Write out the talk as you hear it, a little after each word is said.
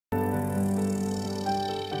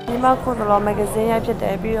Myanmar ကိုတော့ magazine ရိုက်ဖြစ်တ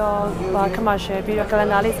ယ်ပြီးတော့ commercial ပြီးတော့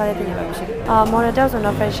calendar လေးစားရဖြစ်နေပါပြီ။ model တောက်ဆို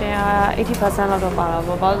တော့ fashion 80% လောက်တော့ပါတာ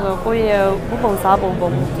ပေါ့။ဘာလို့ဆိုကိုယ့်ရဲ့ဥပုံစားပုံမူ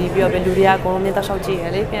တည်ပြီးတော့ပဲလူတွေကအကုန်လုံးမြင်တော့ရှောက်ကြည့်ရ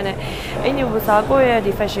လေပြန်တယ်။အဲ့ဒီဥစားကိုယ့်ရဲ့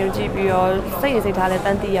ဒီ fashion ကိုကြည့်ပြီးတော့စိတ်ရစိတ်ထားလဲတ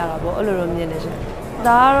န်းသိရတာပေါ့အဲ့လိုလိုမြင်နေရှင်။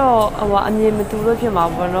ဒါကတော့အမြင်မတူလို့ဖြစ်မှာ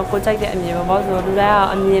ပေါ့နော်ကိုကြိုက်တဲ့အမြင်ပေါ့ဘာလို့ဆိုလူတိုင်းက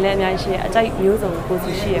အမြင်လည်းအများကြီးရှိတယ်အကြိုက်မျိုးစုံကို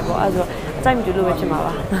စီရှိရပေါ့အဲ့ဆိုအကြိုက်မတူလို့ပဲဖြစ်မှာ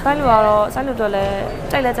ပါဆိုင်လူကတော့ဆိုင်လူတော့လည်း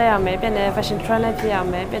ကြိုက်လဲကြိုက်ရမယ်ပြန်တယ် fashion trend လည်းဖြစ်ရ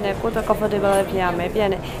မယ်ပြန်တယ်ကိုယ်တော့ comfortable လည်းဖြစ်ရမယ်ပြန်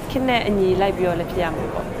တယ်ခင်းနဲ့အညီလိုက်ပြီးတော့လည်းဖြစ်ရမယ်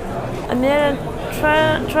ပေါ့အမြဲ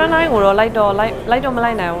trend တိုင်းကိုတော့လိုက်တော့မ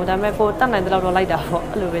လိုက်နိုင်ဘူးဒါပေမဲ့ကိုတတ်နိုင်တဲ့လောက်တော့လိုက်တာပေါ့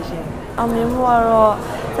အဲ့လိုပဲရှင်အောင်မြင်မှုကတော့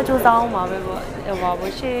စကြိုးစားအောင်ပါပဲပေါ့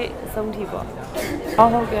ဟိုရှေ့ဆုံးထိပေါ့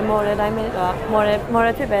ဟုတ်ကဲ့ model တိုင်းပဲ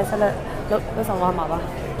model ဖြစ်ပဲဆက်လက်လုပ်ဆောင်သွားမှာပါ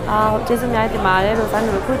ကျေးဇူးများတင်ပါတယ်လို့ဆိုင်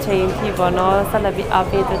လူခုချိန်ထိပေါ့နော်ဆက်လက်ပြီးအား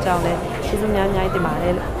ပေးတဲ့ကြောင့်လည်းကျေးဇူးများတင်ပါတ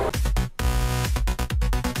ယ်လို့